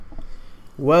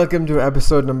Welcome to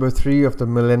episode number 3 of the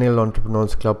Millennial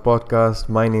Entrepreneurs Club podcast.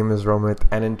 My name is Romit,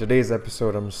 and in today's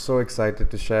episode, I'm so excited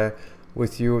to share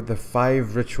with you the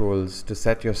 5 rituals to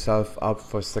set yourself up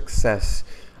for success.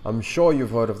 I'm sure you've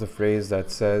heard of the phrase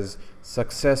that says,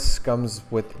 success comes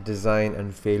with design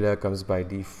and failure comes by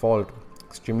default.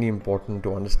 Extremely important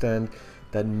to understand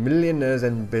that millionaires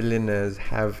and billionaires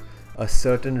have a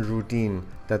certain routine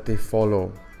that they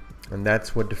follow, and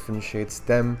that's what differentiates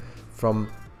them from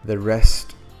the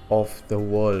rest of the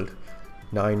world.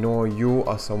 Now, I know you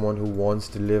are someone who wants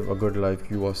to live a good life,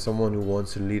 you are someone who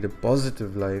wants to lead a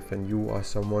positive life, and you are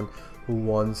someone who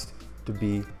wants to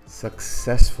be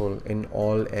successful in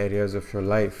all areas of your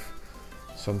life.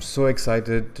 So I'm so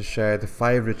excited to share the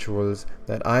 5 rituals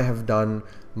that I have done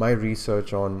my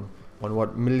research on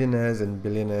what millionaires and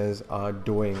billionaires are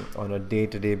doing on a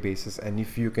day-to-day basis, and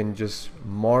if you can just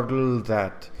model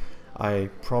that, I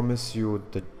promise you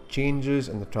the changes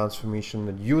and the transformation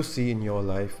that you see in your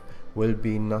life will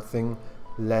be nothing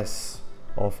less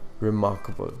of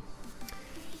remarkable.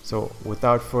 So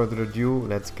without further ado,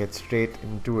 let's get straight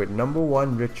into it. Number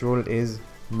 1 ritual is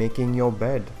making your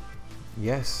bed.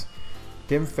 Yes,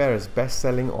 Tim Ferriss,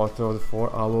 best-selling author of the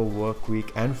 4-Hour Work Week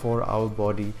and 4-Hour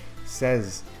Body,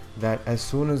 says that as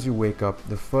soon as you wake up,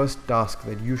 the first task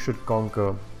that you should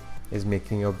conquer is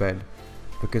making your bed,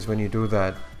 because when you do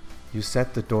that, you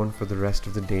set the tone for the rest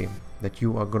of the day, that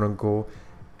you are going to go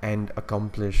and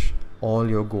accomplish all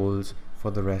your goals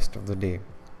for the rest of the day.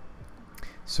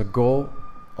 So go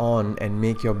on and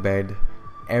make your bed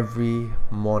every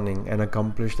morning and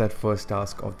accomplish that first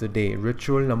task of the day.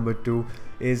 Ritual number 2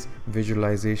 is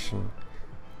visualization.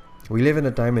 We live in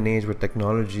a time and age where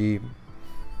technology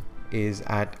is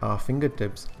at our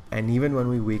fingertips, and even when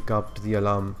we wake up to the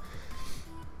alarm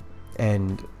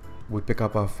and we pick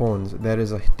up our phones, there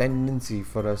is a tendency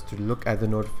for us to look at the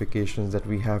notifications that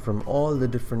we have from all the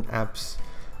different apps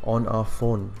on our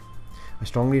phone. I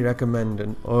strongly recommend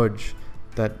and urge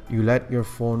that you let your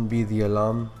phone be the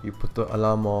alarm, you put the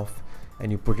alarm off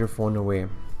and you put your phone away.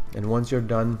 And once you're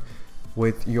done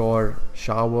with your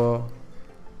shower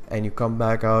and you come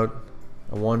back out,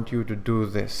 I want you to do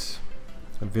this.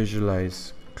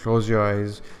 Visualize, close your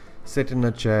eyes, sit in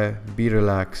a chair, be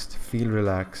relaxed, feel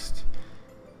relaxed.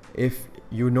 If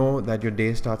you know that your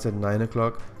day starts at 9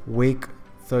 o'clock, wake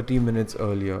 30 minutes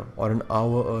earlier or an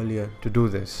hour earlier to do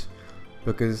this.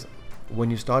 Because when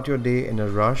you start your day in a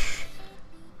rush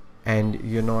and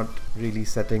you're not really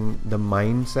setting the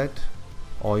mindset,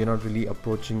 or you're not really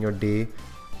approaching your day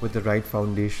with the right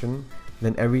foundation,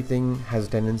 then everything has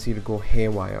a tendency to go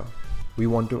haywire. We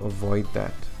want to avoid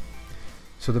that.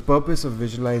 So the purpose of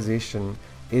visualization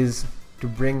is to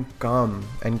bring calm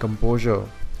and composure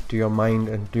to your mind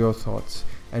and to your thoughts,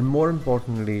 and more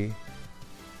importantly,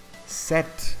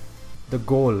 set the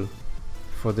goal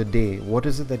for the day. What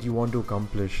is it that you want to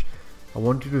accomplish? I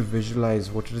want you to visualize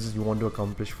what it is you want to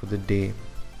accomplish for the day.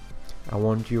 I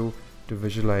want you to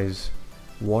visualize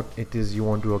what it is you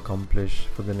want to accomplish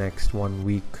for the next 1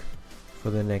 week, for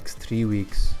the next 3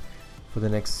 weeks, for the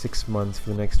next 6 months,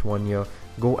 for the next 1 year.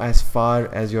 Go as far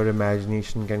as your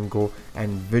imagination can go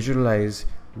and visualize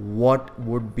what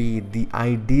would be the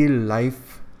ideal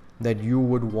life that you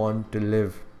would want to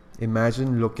live.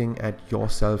 Imagine looking at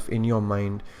yourself in your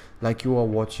mind like you are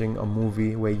watching a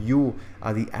movie where you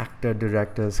are the actor,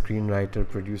 director, screenwriter,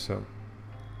 producer.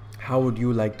 How would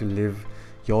you like to live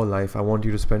your life? I want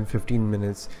you to spend 15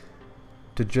 minutes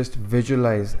to just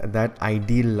visualize that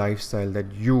ideal lifestyle that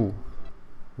you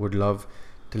would love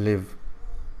to live.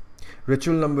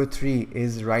 Ritual number 3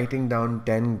 is writing down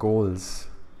 10 goals.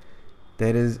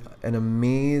 There is an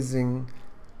amazing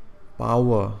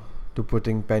power to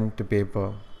putting pen to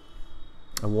paper.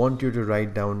 I want you to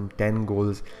write down 10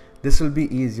 goals. This will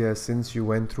be easier since you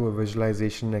went through a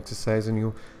visualization exercise and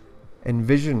you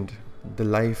envisioned the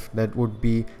life that would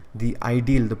be the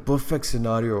ideal, the perfect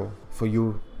scenario for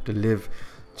you to live.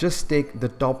 Just take the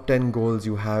top 10 goals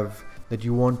you have that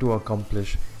you want to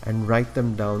accomplish and write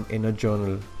them down in a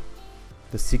journal.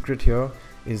 The secret here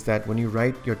is that when you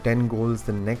write your 10 goals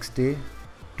the next day,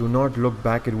 do not look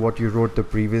back at what you wrote the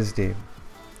previous day.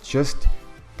 Just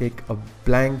take a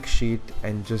blank sheet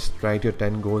and just write your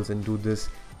 10 goals, and do this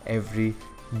every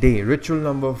day. Ritual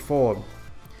number 4.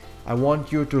 I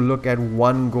want you to look at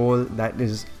one goal that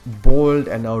is bold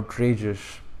and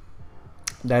outrageous.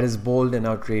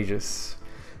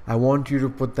 I want you to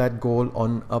put that goal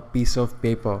on a piece of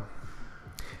paper,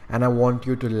 and I want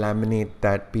you to laminate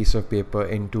that piece of paper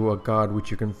into a card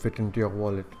which you can fit into your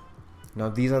wallet. Now,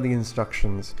 these are the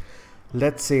instructions.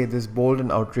 Let's say this bold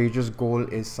and outrageous goal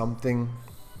is something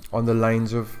on the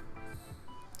lines of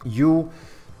you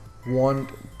want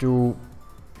to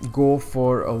go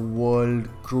for a world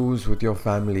cruise with your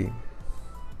family.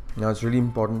 Now it's really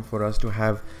important for us to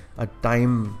have a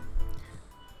timeline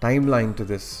to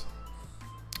this.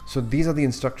 So these are the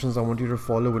instructions I want you to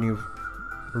follow when you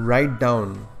write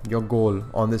down your goal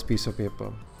on this piece of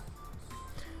paper.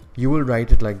 You will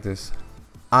write it like this: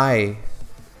 I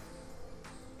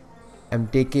am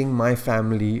taking my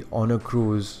family on a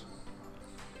cruise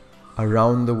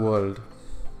around the world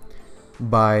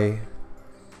by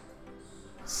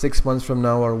 6 months from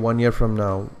now or 1 year from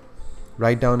now.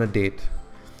 Write down a date.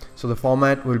 So the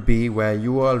format will be where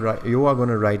you are going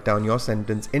to write down your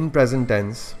sentence in present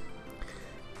tense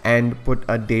and put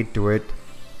a date to it.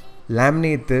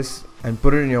 Laminate this and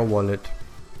put it in your wallet.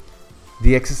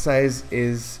 The exercise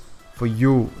is for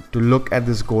you to look at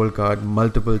this goal card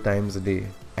multiple times a day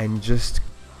and just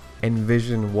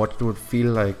envision what it would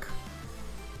feel like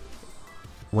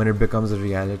when it becomes a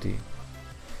reality.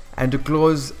 And to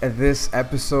close this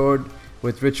episode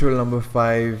with ritual number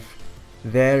 5,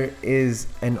 there is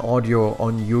an audio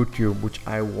on YouTube which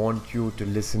I want you to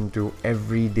listen to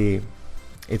every day.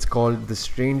 It's called The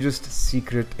Strangest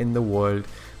Secret in the World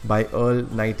by Earl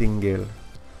Nightingale.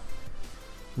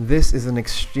 This is an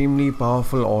extremely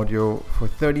powerful audio for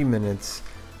 30 minutes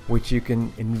which you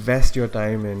can invest your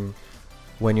time in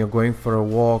when you're going for a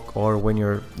walk or when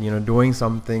you're doing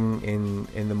something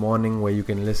in the morning where you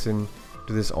can listen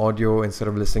to this audio instead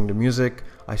of listening to music.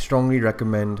 I strongly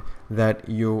recommend that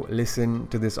you listen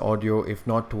to this audio, if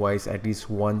not twice, at least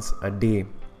once a day.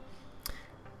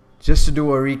 Just to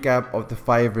do a recap of the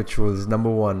 5 rituals. Number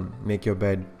 1, make your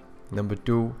bed. Number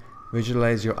 2,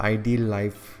 visualize your ideal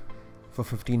life for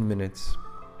 15 minutes.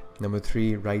 Number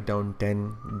 3, write down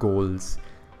 10 goals.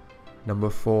 Number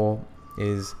 4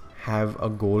 is have a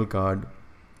goal card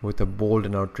with a bold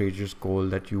and outrageous goal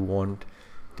that you want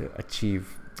to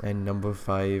achieve. And number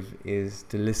 5 is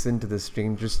to listen to the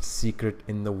strangest secret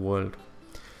in the world.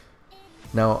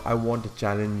 Now, I want to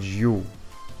challenge you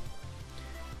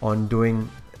on doing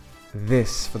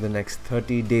this for the next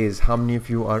 30 days. How many of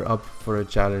you are up for a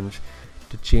challenge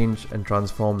to change and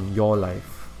transform your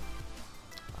life?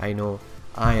 I know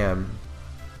I am,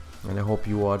 and I hope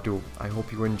you are too. I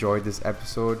hope you enjoyed this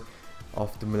episode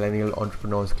of the Millennial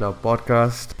Entrepreneurs Club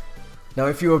podcast. Now,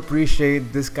 if you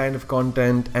appreciate this kind of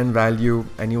content and value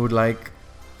and you would like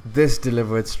this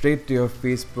delivered straight to your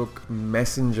Facebook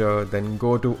Messenger, then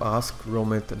go to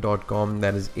askromit.com,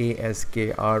 that is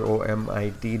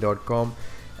ASKROMIT.com,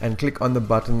 and click on the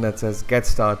button that says Get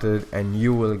Started, and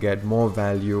you will get more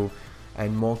value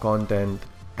and more content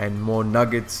and more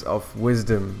nuggets of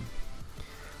wisdom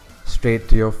straight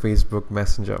to your Facebook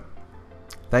Messenger.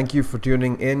 Thank you for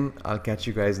tuning in. I'll catch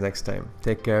you guys next time.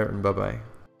 Take care and bye-bye.